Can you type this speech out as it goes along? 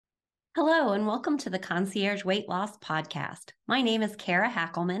Hello, and welcome to the Concierge Weight Loss Podcast. My name is Kara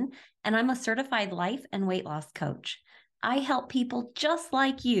Hackelman, and I'm a certified life and weight loss coach. I help people just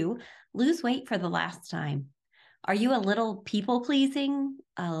like you lose weight for the last time. Are you a little people pleasing,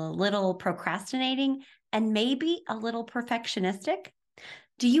 a little procrastinating, and maybe a little perfectionistic?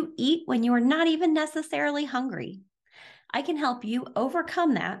 Do you eat when you are not even necessarily hungry? I can help you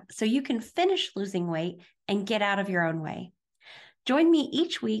overcome that so you can finish losing weight and get out of your own way. Join me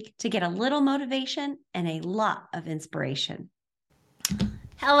each week to get a little motivation and a lot of inspiration.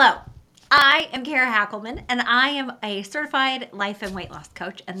 Hello, I am Kara Hackelman, and I am a certified life and weight loss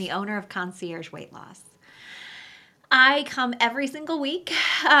coach and the owner of Concierge Weight Loss. I come every single week,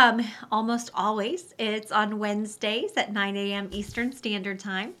 almost always. It's on Wednesdays at 9 a.m. Eastern Standard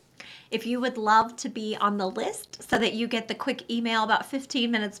Time. If you would love to be on the list so that you get the quick email about 15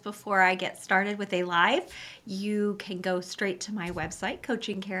 minutes before I get started with a live, you can go straight to my website,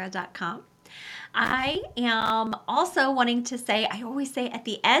 coachingkara.com. I am also wanting to say, I always say at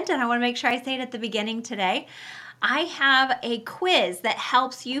the end, and I want to make sure I say it at the beginning today, I have a quiz that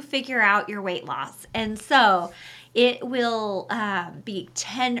helps you figure out your weight loss. And so it will be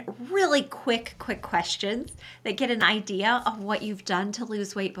 10 really quick questions that get an idea of what you've done to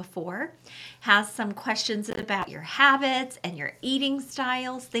lose weight before. Has some questions about your habits and your eating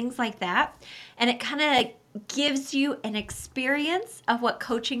styles, things like that. And it kind of gives you an experience of what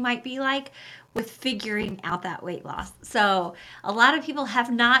coaching might be like with figuring out that weight loss. So a lot of people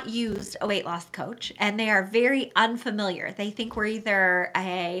have not used a weight loss coach and they are very unfamiliar. They think we're either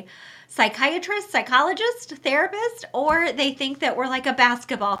a psychiatrist, psychologist, therapist, or they think that we're like a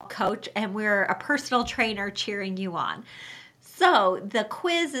basketball coach and we're a personal trainer cheering you on. So the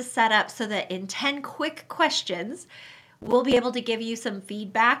quiz is set up so that in 10 quick questions, we'll be able to give you some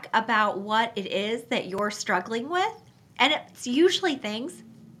feedback about what it is that you're struggling with. And it's usually things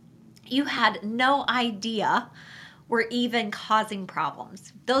you had no idea were even causing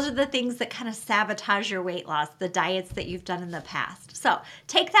problems. Those are the things that kind of sabotage your weight loss, the diets that you've done in the past. So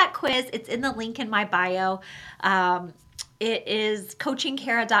take that quiz. It's in the link in my bio. It is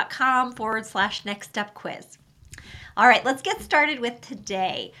coachingkara.com/next step quiz. All right, let's get started with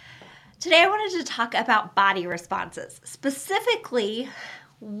today. Today I wanted to talk about body responses. Specifically,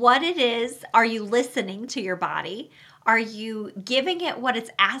 what it is, are you listening to your body? Are you giving it what it's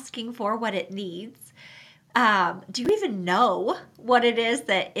asking for, what it needs? Do you even know what it is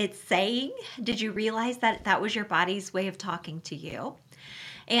that it's saying? Did you realize that that was your body's way of talking to you?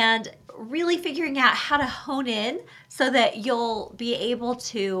 And really figuring out how to hone in so that you'll be able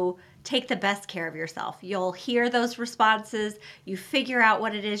to take the best care of yourself. You'll hear those responses, you figure out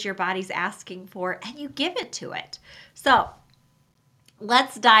what it is your body's asking for, and you give it to it. So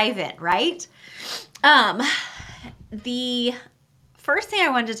let's dive in, right? The first thing I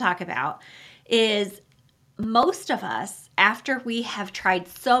wanted to talk about is most of us, after we have tried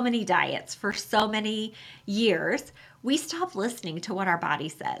so many diets for so many years, we stop listening to what our body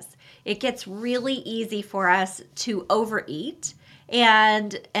says. It gets really easy for us to overeat.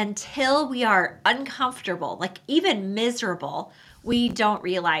 And until we are uncomfortable, like even miserable, we don't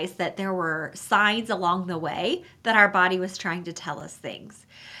realize that there were signs along the way that our body was trying to tell us things.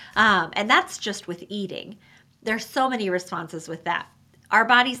 And that's just with eating. There's so many responses with that. Our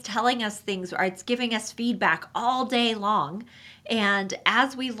body's telling us things, or it's giving us feedback all day long. And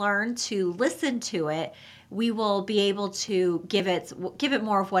as we learn to listen to it, we will be able to give it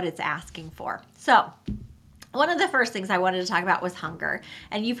more of what it's asking for. So one of the first things I wanted to talk about was hunger.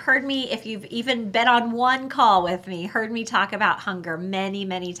 And you've heard me, if you've even been on one call with me, heard me talk about hunger many,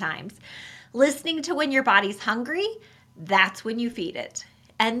 many times. Listening to when your body's hungry, that's when you feed it.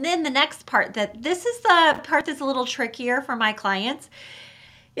 And then the next part, this is the part that's a little trickier for my clients,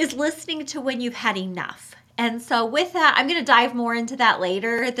 is listening to when you've had enough. And so with that, I'm going to dive more into that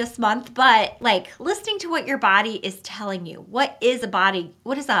later this month, but like listening to what your body is telling you. What is a body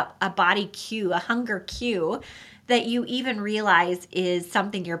cue, a hunger cue that you even realize is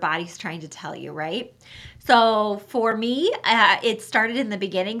something your body's trying to tell you, right? So for me, it started in the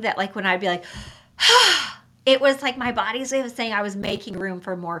beginning that like when I'd be like, it was like my body's way of saying I was making room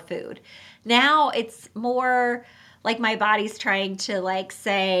for more food. Now it's more like my body's trying to like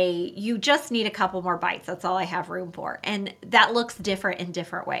say, you just need a couple more bites. That's all I have room for. And that looks different in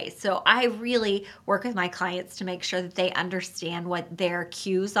different ways. So I really work with my clients to make sure that they understand what their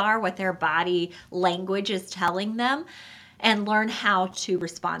cues are, what their body language is telling them, and learn how to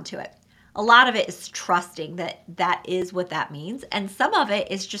respond to it. A lot of it is trusting that that is what that means. And some of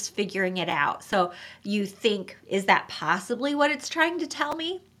it is just figuring it out. So you think, is that possibly what it's trying to tell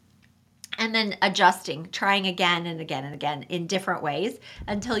me? and then adjusting, trying again and again and again in different ways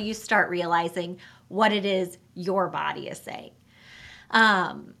until you start realizing what it is your body is saying.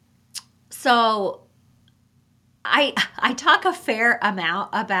 So I talk a fair amount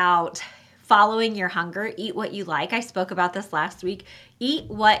about following your hunger, eat what you like. I spoke about this last week. Eat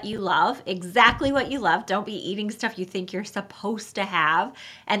what you love, exactly what you love. Don't be eating stuff you think you're supposed to have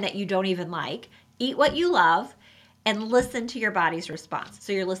and that you don't even like. Eat what you love and listen to your body's response.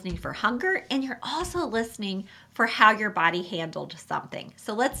 So you're listening for hunger and you're also listening for how your body handled something.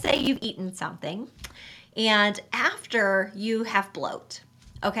 So let's say you've eaten something and after you have bloat.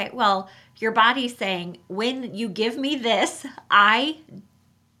 Okay, well, your body's saying, when you give me this, I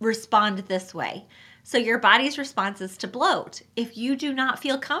respond this way. So your body's response is to bloat. If you do not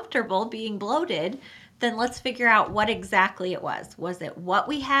feel comfortable being bloated, then let's figure out what exactly it was. Was it what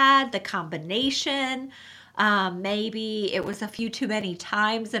we had, the combination? Maybe it was a few too many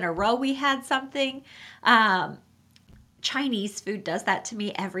times in a row we had something. Chinese food does that to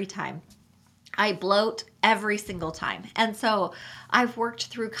me every time. I bloat every single time. And so I've worked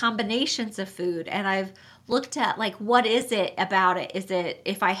through combinations of food and I've looked at like, what is it about it? Is it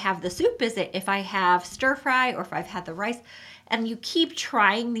if I have the soup? Is it if I have stir fry or if I've had the rice? And you keep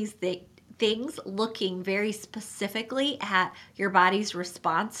trying these things, looking very specifically at your body's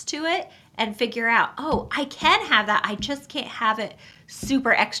response to it and figure out, oh, I can have that. I just can't have it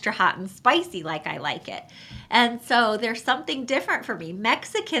super extra hot and spicy like I like it. And so there's something different for me.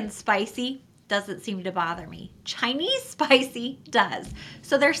 Mexican spicy doesn't seem to bother me. Chinese spicy does.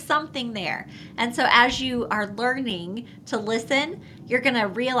 So there's something there. And so as you are learning to listen, you're going to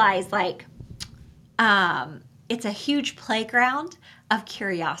realize like it's a huge playground of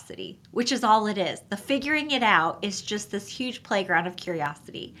curiosity, which is all it is. The figuring it out is just this huge playground of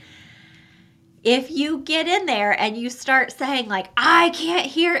curiosity. If you get in there and you start saying like, I can't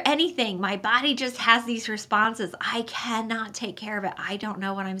hear anything, my body just has these responses, I cannot take care of it, I don't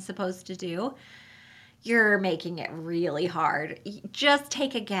know what I'm supposed to do, you're making it really hard. Just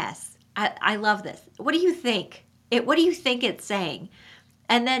take a guess. I love this. What do you think? What do you think it's saying?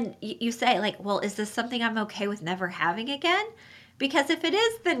 And then you say like, well, is this something I'm okay with never having again? Because if it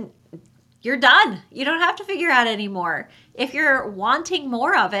is, then you're done. You don't have to figure out anymore. If you're wanting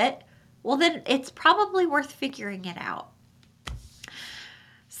more of it, well, then it's probably worth figuring it out.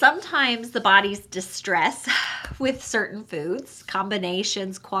 Sometimes the body's distress with certain foods,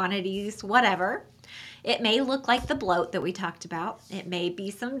 combinations, quantities, whatever. It may look like the bloat that we talked about. It may be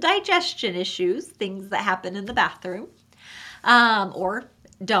some digestion issues, things that happen in the bathroom, or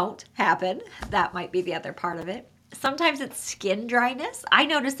don't happen. That might be the other part of it. Sometimes it's skin dryness. I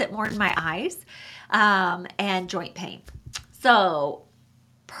notice it more in my eyes, and joint pain. So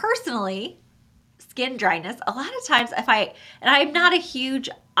personally, skin dryness, a lot of times and I'm not a huge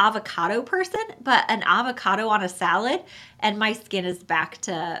avocado person, but an avocado on a salad and my skin is back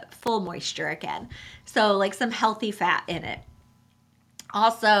to full moisture again. So like some healthy fat in it.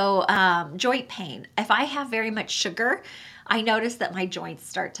 Also, joint pain. If I have very much sugar, I notice that my joints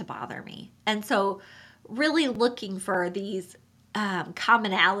start to bother me. And so really looking for these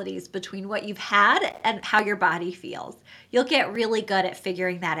commonalities between what you've had and how your body feels. You'll get really good at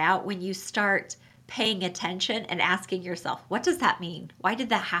figuring that out when you start paying attention and asking yourself, what does that mean? Why did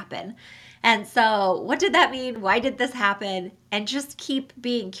that happen? And so what did that mean? Why did this happen? And just keep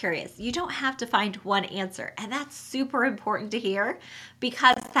being curious. You don't have to find one answer. And that's super important to hear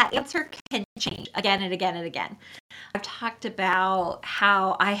because that answer can change again and again and again. I've talked about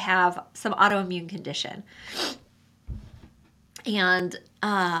how I have some autoimmune condition. And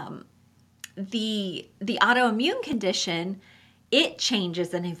the autoimmune condition, it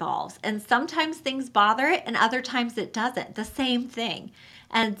changes and evolves. And sometimes things bother it and other times it doesn't. The same thing.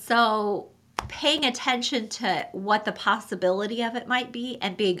 And so paying attention to what the possibility of it might be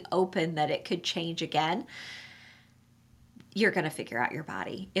and being open that it could change again, you're going to figure out your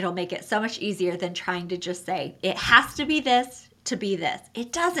body. It'll make it so much easier than trying to just say, it has to be this to be this.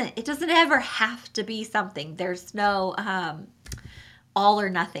 It doesn't ever have to be something. There's no all or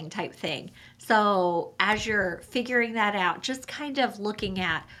nothing type thing. So as you're figuring that out, just kind of looking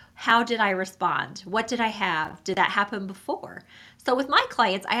at how did I respond? What did I have? Did that happen before? So with my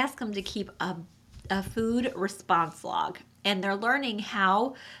clients, I ask them to keep a food response log, and they're learning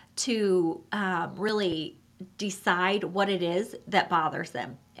how to really decide what it is that bothers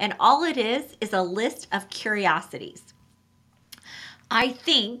them. And all it is a list of curiosities. I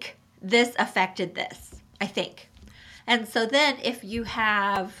think this affected this. I think. And so then if you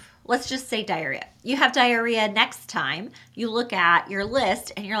have, let's just say diarrhea. You have diarrhea next time, you look at your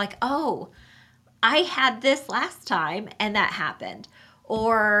list and you're like, oh, I had this last time and that happened.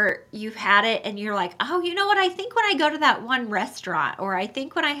 or you've had it and you're like, oh, you know what? I think when I go to that one restaurant, or I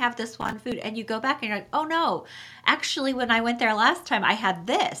think when I have this one food, and you go back and you're like, oh no, actually, when I went there last time, I had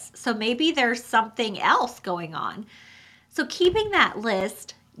this. So maybe there's something else going on. So keeping that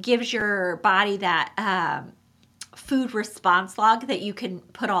list gives your body that food response log that you can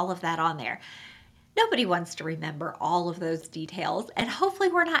put all of that on there. Nobody wants to remember all of those details, and hopefully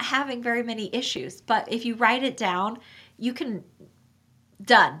we're not having very many issues. But if you write it down, you can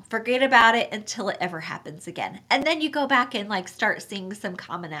forget about it until it ever happens again. And then you go back and like start seeing some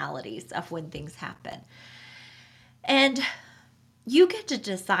commonalities of when things happen. And you get to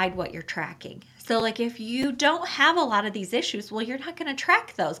decide what you're tracking. So like if you don't have a lot of these issues, well, you're not going to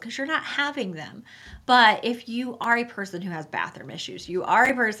track those because you're not having them. But if you are a person who has bathroom issues, you are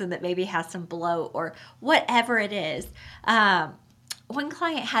a person that maybe has some bloat or whatever it is, one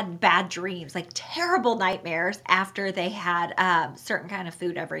client had bad dreams, like terrible nightmares after they had certain kind of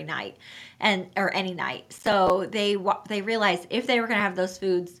food every night or any night. So they realized if they were going to have those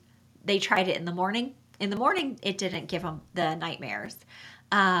foods, they tried it in the morning. In the morning, it didn't give them the nightmares.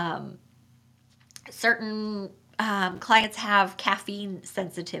 Certain clients have caffeine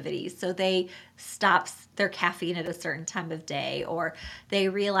sensitivities, so they stop their caffeine at a certain time of day, or they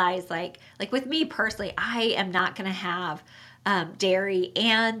realize like with me personally, I am not going to have dairy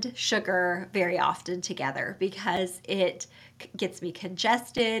and sugar very often together because it gets me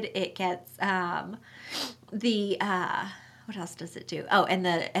congested. It gets what else does it do? Oh, and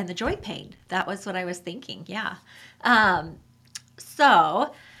the joint pain. That was what I was thinking. Yeah.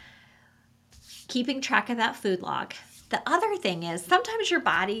 So keeping track of that food log. The other thing is sometimes your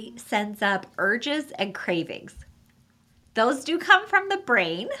body sends up urges and cravings. Those do come from the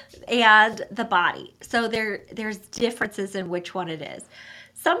brain and the body. So there's differences in which one it is.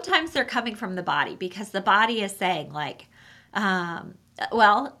 Sometimes they're coming from the body because the body is saying like,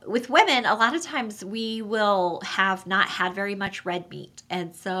 well, with women, a lot of times we will have not had very much red meat,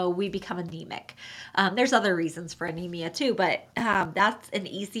 and so we become anemic. There's other reasons for anemia too, but that's an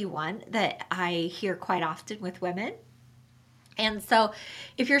easy one that I hear quite often with women. And so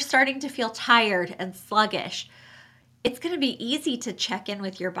if you're starting to feel tired and sluggish, it's going to be easy to check in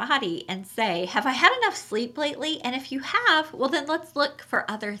with your body and say, have I had enough sleep lately? And if you have, well, then let's look for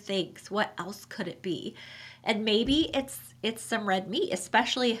other things. What else could it be? And maybe it's some red meat,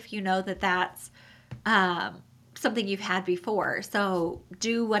 especially if you know that that's something you've had before. So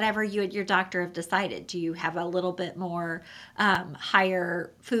do whatever you and your doctor have decided. Do you have a little bit more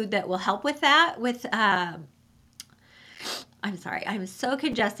higher food that will help with that? I'm sorry, I'm so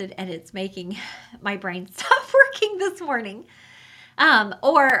congested and it's making my brain stop working this morning.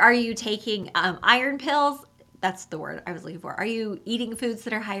 Or are you taking iron pills? That's the word I was looking for. Are you eating foods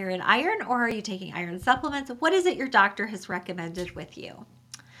that are higher in iron, or are you taking iron supplements? What is it your doctor has recommended with you?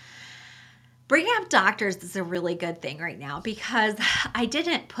 Bringing up doctors is a really good thing right now because I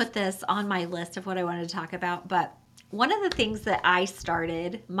didn't put this on my list of what I wanted to talk about, but one of the things that I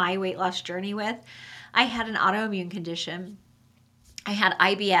started my weight loss journey with, I had an autoimmune condition. I had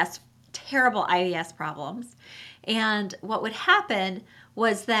IBS, terrible IBS problems. And what would happen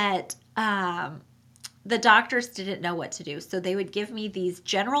was that the doctors didn't know what to do. So they would give me these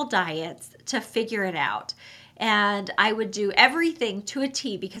general diets to figure it out. And I would do everything to a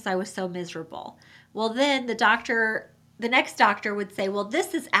T because I was so miserable. Well, then the next doctor would say, well,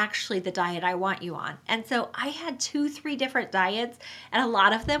 this is actually the diet I want you on. And so I had 2-3 different diets, and a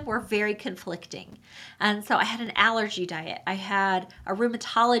lot of them were very conflicting. And so I had an allergy diet. I had a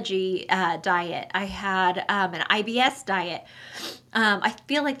rheumatology diet. I had an IBS diet. I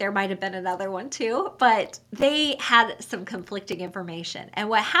feel like there might have been another one too, but they had some conflicting information. And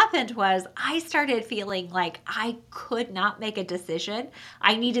what happened was I started feeling like I could not make a decision.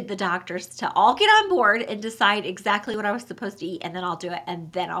 I needed the doctors to all get on board and decide exactly what I was supposed to eat, and then I'll do it,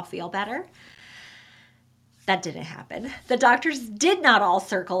 and then I'll feel better. That didn't happen. The doctors did not all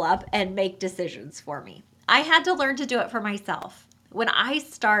circle up and make decisions for me. I had to learn to do it for myself. When I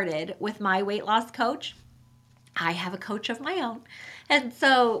started with my weight loss coach, I have a coach of my own. And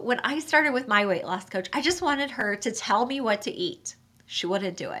so when I started with my weight loss coach, I just wanted her to tell me what to eat. She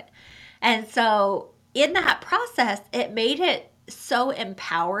wouldn't do it. And so in that process, it made it so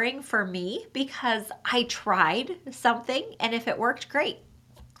empowering for me because I tried something, and if it worked, great.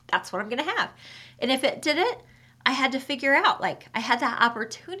 That's what I'm going to have. And if it didn't, I had to figure out, I had that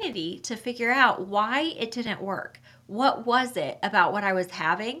opportunity to figure out why it didn't work. What was it about what I was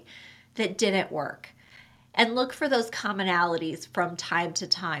having that didn't work? And look for those commonalities from time to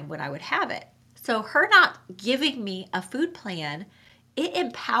time when I would have it. So her not giving me a food plan it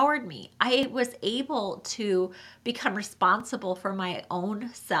empowered me. I was able to become responsible for my own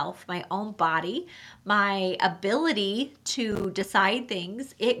self, my own body, my ability to decide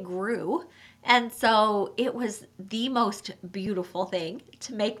things. It grew. And so it was the most beautiful thing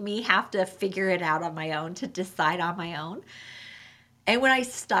to make me have to figure it out on my own, to decide on my own. And when I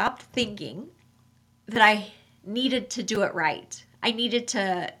stopped thinking that I needed to do it right, I needed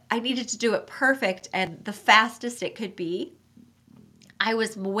to do it perfect and the fastest it could be, I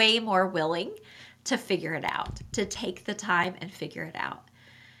was way more willing to figure it out, to take the time and figure it out.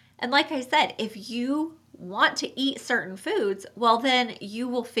 And like I said, if you want to eat certain foods, well, then you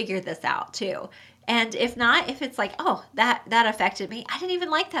will figure this out too. And if not, if it's like, oh, that affected me, I didn't even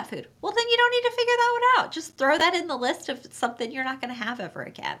like that food. Well, then you don't need to figure that one out. Just throw that in the list of something you're not going to have ever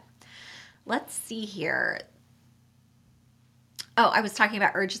again. Let's see here. Oh, I was talking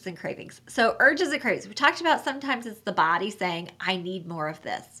about urges and cravings. So urges and cravings, we talked about sometimes it's the body saying, I need more of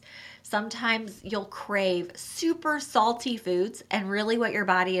this. Sometimes you'll crave super salty foods, and really what your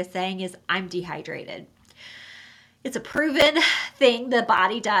body is saying is, I'm dehydrated. It's a proven thing the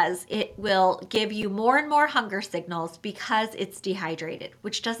body does. It will give you more and more hunger signals because it's dehydrated,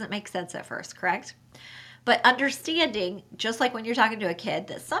 which doesn't make sense at first, correct? But understanding, just like when you're talking to a kid,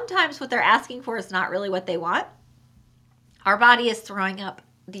 that sometimes what they're asking for is not really what they want. Our body is throwing up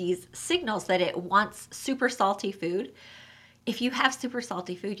these signals that it wants super salty food. If you have super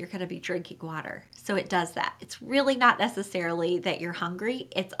salty food, you're going to be drinking water. So it does that. It's really not necessarily that you're hungry.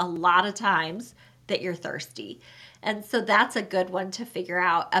 It's a lot of times that you're thirsty. And so that's a good one to figure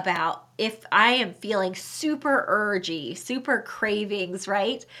out about if I am feeling super urgy, super cravings,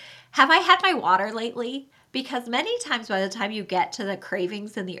 right? Have I had my water lately? Because many times by the time you get to the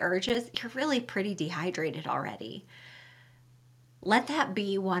cravings and the urges, you're really pretty dehydrated already. Let that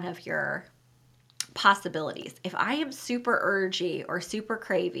be one of your possibilities. If I am super urgy or super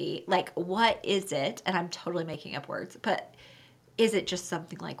cravey, like what is it? And I'm totally making up words, but is it just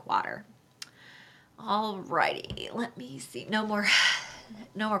something like water? Alrighty, let me see. No more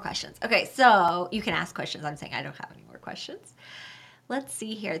questions. Okay, so you can ask questions. I'm saying I don't have any more questions. Let's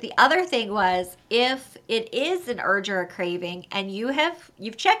see here. The other thing was, if it is an urge or a craving and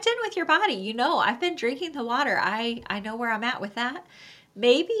you've checked in with your body, you know, I've been drinking the water. I know where I'm at with that.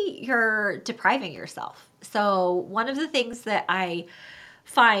 Maybe you're depriving yourself. So one of the things that I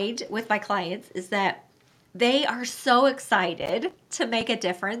find with my clients is that they are so excited to make a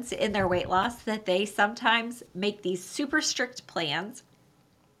difference in their weight loss that they sometimes make these super strict plans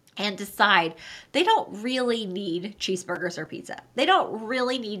and decide they don't really need cheeseburgers or pizza. They don't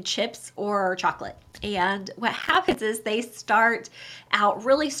really need chips or chocolate. And what happens is they start out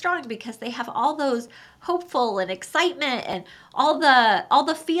really strong because they have all those hopeful and excitement and all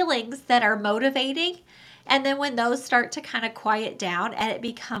the feelings that are motivating. And then when those start to kind of quiet down and it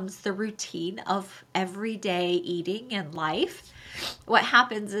becomes the routine of everyday eating and life, what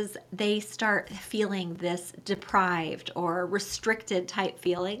happens is they start feeling this deprived or restricted type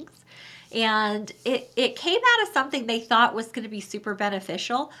feelings. And it came out of something they thought was going to be super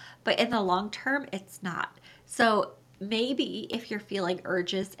beneficial, but in the long term, it's not. So maybe if you're feeling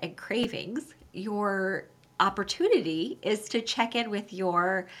urges and cravings, your opportunity is to check in with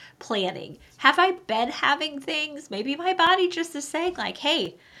your planning. Have I been having things? Maybe my body just is saying like,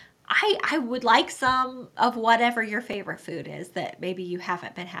 hey, I would like some of whatever your favorite food is that maybe you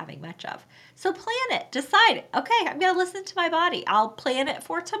haven't been having much of. So plan it, decide, okay, I'm going to listen to my body. I'll plan it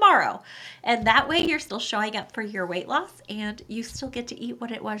for tomorrow. And that way you're still showing up for your weight loss and you still get to eat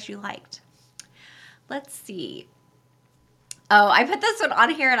what it was you liked. Let's see. Oh, I put this one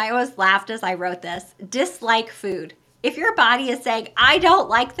on here and I always laughed as I wrote this. Dislike food. If your body is saying, I don't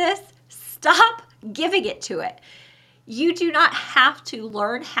like this, stop giving it to it. You do not have to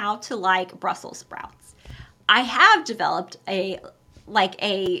learn how to like Brussels sprouts. I have developed a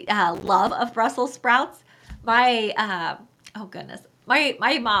love of Brussels sprouts. My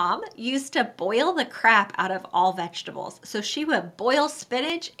mom used to boil the crap out of all vegetables. So she would boil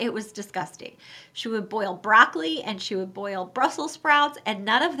spinach. It was disgusting. She would boil broccoli and she would boil Brussels sprouts, and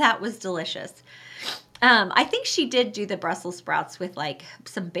none of that was delicious. I think she did do the Brussels sprouts with like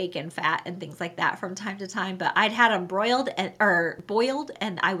some bacon fat and things like that from time to time, but I'd had them boiled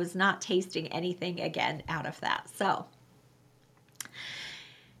and I was not tasting anything again out of that. So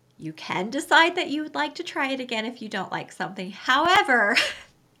you can decide that you would like to try it again if you don't like something. However,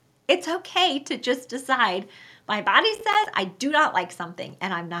 it's okay to just decide, my body says I do not like something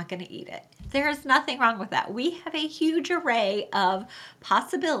and I'm not going to eat it. There's nothing wrong with that. We have a huge array of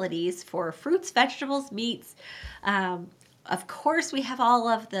possibilities for fruits, vegetables, meats. Of course, we have all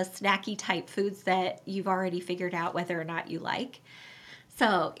of the snacky type foods that you've already figured out whether or not you like.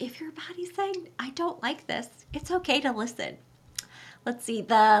 So if your body's saying, I don't like this, it's okay to listen. Let's see,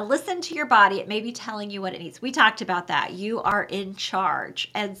 listen to your body. It may be telling you what it needs. We talked about that. You are in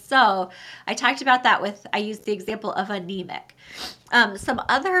charge. And so I talked about that I used the example of anemic. Some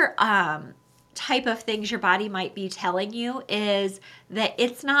other type of things your body might be telling you is that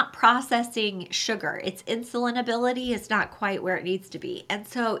it's not processing sugar. Its insulin ability is not quite where it needs to be. And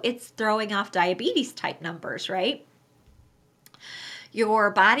so it's throwing off diabetes type numbers, right?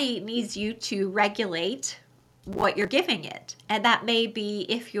 Your body needs you to regulate what you're giving it. And that may be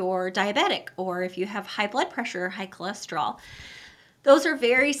if you're diabetic or if you have high blood pressure or high cholesterol. Those are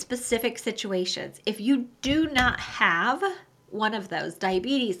very specific situations. If you do not have one of those,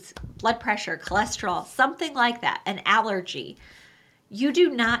 diabetes, blood pressure, cholesterol, something like that, an allergy, you do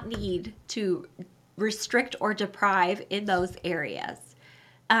not need to restrict or deprive in those areas.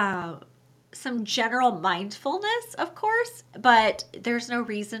 Some general mindfulness, of course, but there's no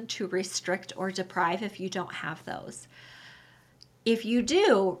reason to restrict or deprive if you don't have those. If you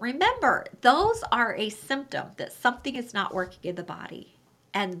do, remember, those are a symptom that something is not working in the body.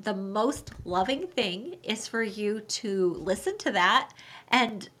 And the most loving thing is for you to listen to that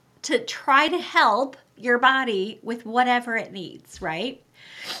and to try to help your body with whatever it needs, right?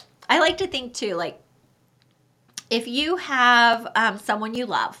 I like to think too, like, if you have someone you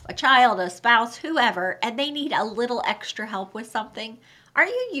love, a child, a spouse, whoever, and they need a little extra help with something,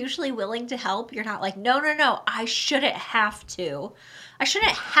 aren't you usually willing to help? You're not like, no, I shouldn't have to. I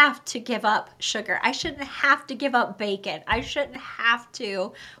shouldn't have to give up sugar. I shouldn't have to give up bacon. I shouldn't have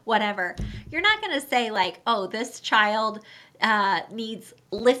to whatever. You're not going to say like, oh, this child needs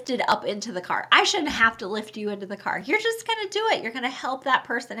lifted up into the car. I shouldn't have to lift you into the car. You're just going to do it. You're going to help that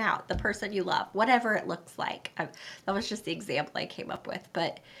person out, the person you love, whatever it looks like. That was just the example I came up with.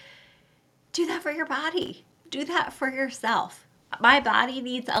 But do that for your body. Do that for yourself. My body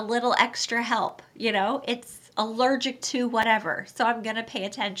needs a little extra help. It's allergic to whatever. So I'm going to pay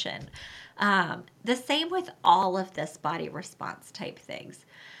attention. The same with all of this body response type things.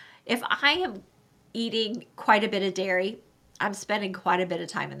 If I am eating quite a bit of dairy, I'm spending quite a bit of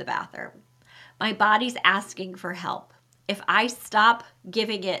time in the bathroom. My body's asking for help. If I stop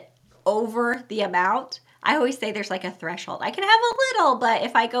giving it over the amount, I always say there's like a threshold. I can have a little, but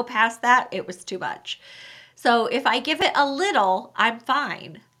if I go past that, it was too much. So if I give it a little, I'm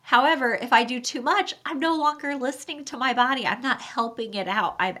fine. However, if I do too much, I'm no longer listening to my body. I'm not helping it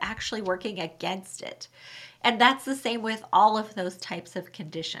out. I'm actually working against it. And that's the same with all of those types of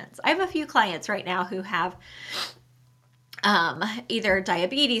conditions. I have a few clients right now who have either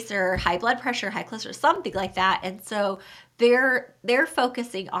diabetes or high blood pressure, high cholesterol, something like that. And so they're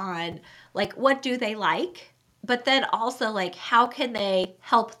focusing on like, what do they like? But then also like, how can they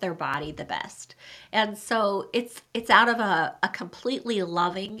help their body the best? And so it's out of a completely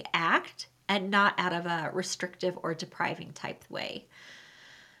loving act and not out of a restrictive or depriving type way.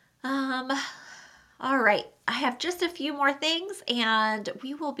 All right, I have just a few more things and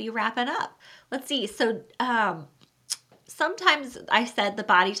we will be wrapping up. Let's see. So sometimes I said the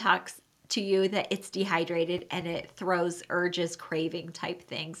body talks to you that it's dehydrated and it throws urges, craving type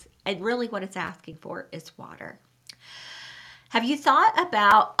things. And really what it's asking for is water. Have you thought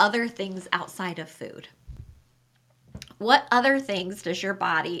about other things outside of food? What other things does your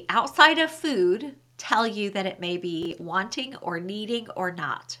body outside of food tell you that it may be wanting or needing or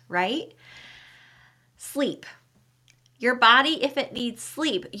not, right? Sleep. Your body, if it needs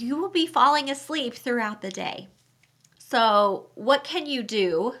sleep, you will be falling asleep throughout the day. So what can you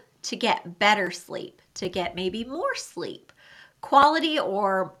do to get better sleep, to get maybe more sleep? Quality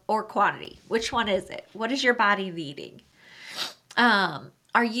or quantity? Which one is it? What is your body needing?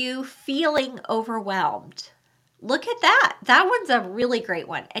 Are you feeling overwhelmed? Look at that. That one's a really great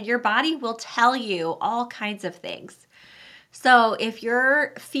one. And your body will tell you all kinds of things. So if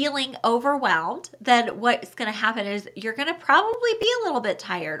you're feeling overwhelmed, then what's going to happen is you're going to probably be a little bit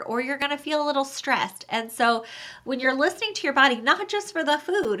tired or you're going to feel a little stressed. And so when you're listening to your body, not just for the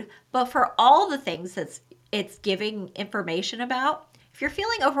food, but for all the things it's giving information about, if you're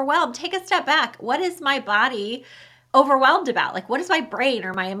feeling overwhelmed, take a step back. What is my body overwhelmed about? Like, what is my brain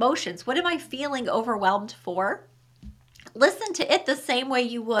or my emotions? What am I feeling overwhelmed for? Listen to it the same way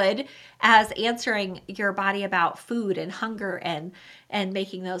you would as answering your body about food and hunger and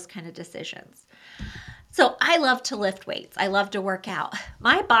making those kind of decisions. So I love to lift weights. I love to work out.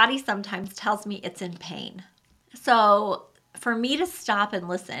 My body sometimes tells me it's in pain. So for me to stop and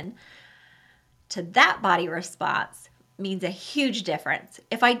listen to that body response means a huge difference.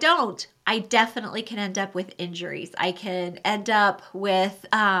 If I don't, I definitely can end up with injuries. I can end up with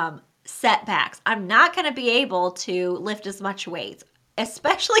setbacks. I'm not going to be able to lift as much weight.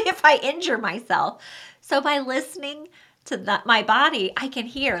 especially if I injure myself. So by listening to my body, I can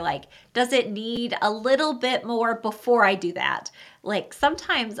hear, like, does it need a little bit more before I do that? Like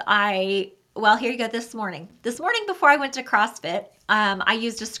sometimes well, here you go. This morning before I went to CrossFit, I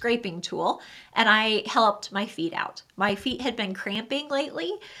used a scraping tool and I helped my feet out. My feet had been cramping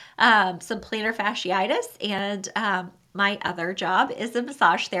lately, some plantar fasciitis, and my other job is a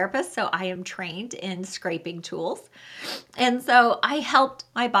massage therapist, so I am trained in scraping tools. And so I helped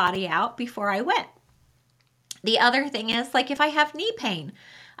my body out before I went. The other thing is, like, if I have knee pain,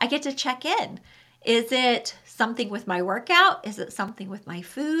 I get to check in. Is it something with my workout? Is it something with my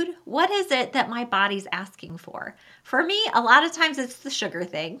food? What is it that my body's asking for? For me, a lot of times it's the sugar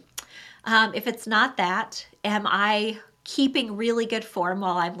thing. If it's not that, am I keeping really good form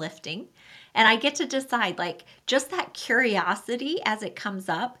while I'm lifting? And I get to decide, like, just that curiosity as it comes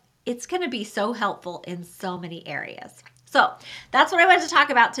up, it's going to be so helpful in so many areas. So that's what I wanted to talk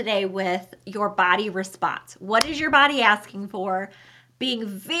about today with your body response. What is your body asking for? Being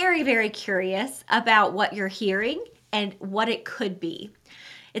very, very curious about what you're hearing and what it could be.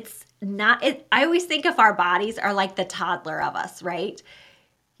 I always think of our bodies are like the toddler of us, right?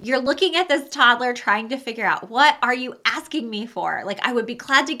 You're looking at this toddler trying to figure out, what are you asking me for? Like, I would be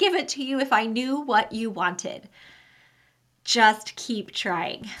glad to give it to you if I knew what you wanted. Just keep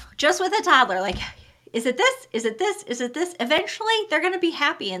trying. Just with a toddler, like, is it this? Is it this? Is it this? Eventually, they're going to be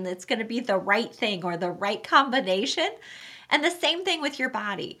happy and it's going to be the right thing or the right combination. And the same thing with your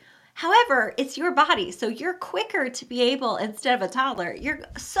body. However, it's your body. So you're quicker to be able, instead of a toddler, you're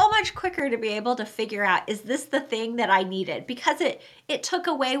so much quicker to be able to figure out, is this the thing that I needed? Because it took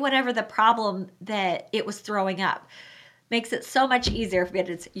away whatever the problem that it was throwing up. Makes it so much easier if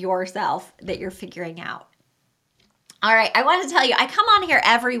it's yourself that you're figuring out. All right, I want to tell you, I come on here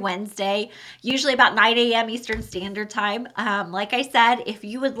every Wednesday, usually about 9 a.m. Eastern Standard Time. Like I said, if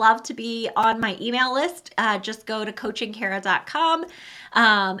you would love to be on my email list, just go to coachingkara.com.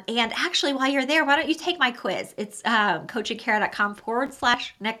 And actually, while you're there, why don't you take my quiz? It's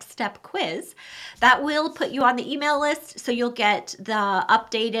coachingkara.com/next step quiz. That will put you on the email list, so you'll get the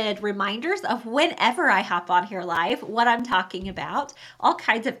updated reminders of whenever I hop on here live, what I'm talking about, all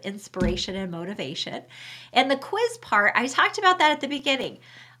kinds of inspiration and motivation. And the quiz part, I talked about that at the beginning.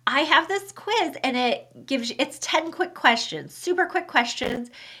 I have this quiz and it's 10 quick questions, super quick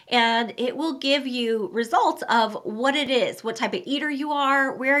questions, and it will give you results of what it is, what type of eater you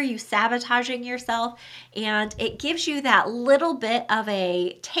are, where are you sabotaging yourself, and it gives you that little bit of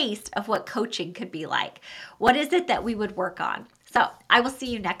a taste of what coaching could be like. What is it that we would work on? So I will see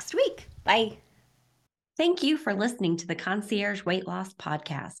you next week. Bye. Thank you for listening to the Concierge Weight Loss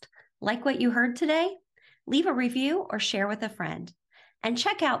Podcast. Like what you heard today? Leave a review or share with a friend. And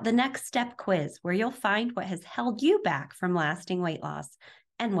check out the Next Step quiz, where you'll find what has held you back from lasting weight loss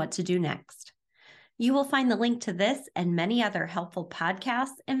and what to do next. You will find the link to this and many other helpful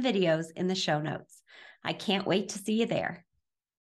podcasts and videos in the show notes. I can't wait to see you there.